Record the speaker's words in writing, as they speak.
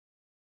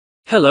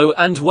Hello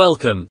and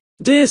welcome,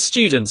 dear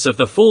students of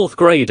the 4th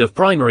grade of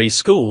primary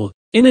school,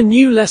 in a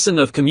new lesson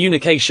of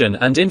communication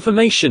and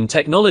information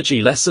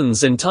technology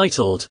lessons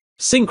entitled,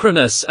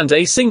 Synchronous and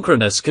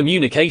Asynchronous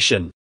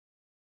Communication.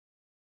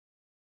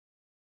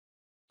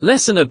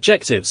 Lesson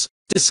objectives: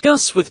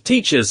 discuss with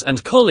teachers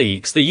and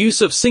colleagues the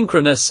use of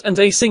synchronous and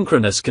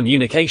asynchronous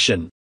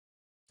communication.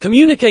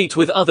 Communicate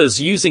with others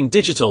using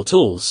digital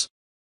tools.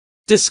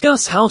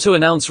 Discuss how to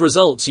announce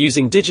results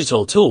using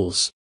digital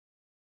tools.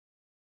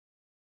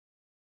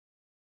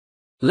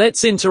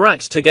 Let's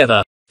interact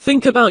together.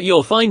 Think about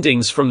your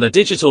findings from the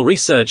digital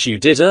research you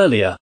did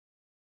earlier.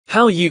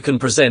 How you can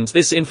present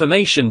this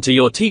information to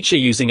your teacher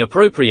using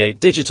appropriate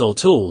digital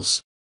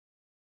tools.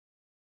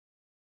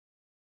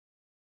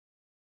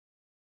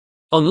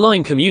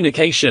 Online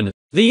communication.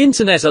 The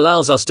internet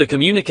allows us to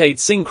communicate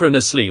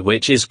synchronously,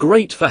 which is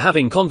great for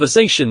having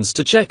conversations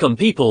to check on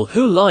people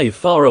who live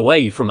far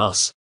away from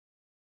us.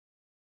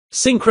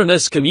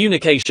 Synchronous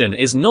communication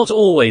is not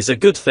always a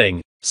good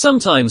thing.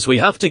 Sometimes we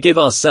have to give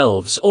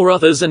ourselves or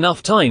others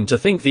enough time to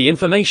think the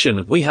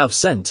information we have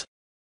sent.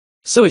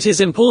 So it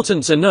is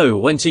important to know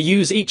when to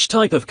use each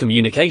type of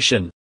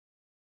communication.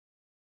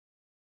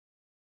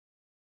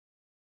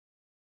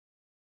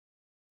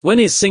 When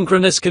is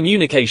synchronous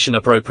communication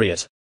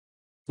appropriate?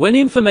 When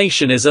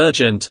information is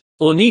urgent,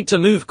 or need to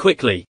move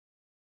quickly.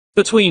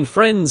 Between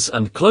friends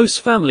and close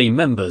family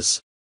members.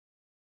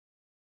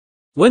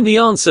 When the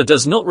answer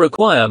does not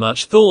require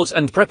much thought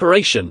and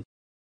preparation.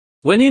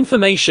 When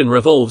information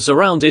revolves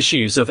around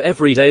issues of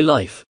everyday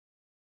life.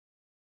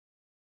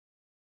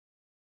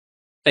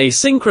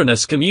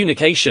 Asynchronous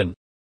communication.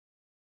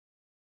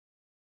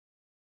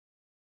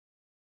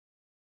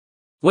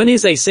 When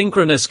is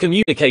asynchronous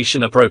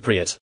communication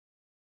appropriate?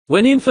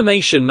 When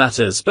information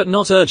matters but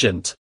not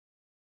urgent.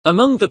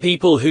 Among the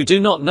people who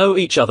do not know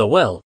each other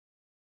well.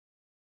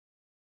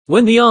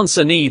 When the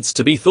answer needs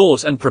to be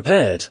thought and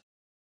prepared.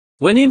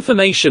 When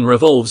information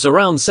revolves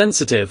around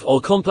sensitive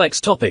or complex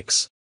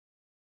topics.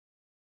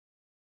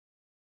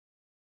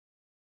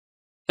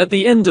 At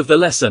the end of the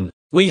lesson,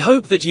 we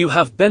hope that you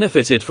have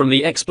benefited from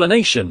the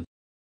explanation.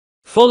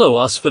 Follow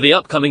us for the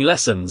upcoming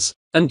lessons,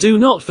 and do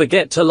not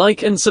forget to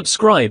like and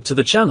subscribe to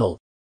the channel.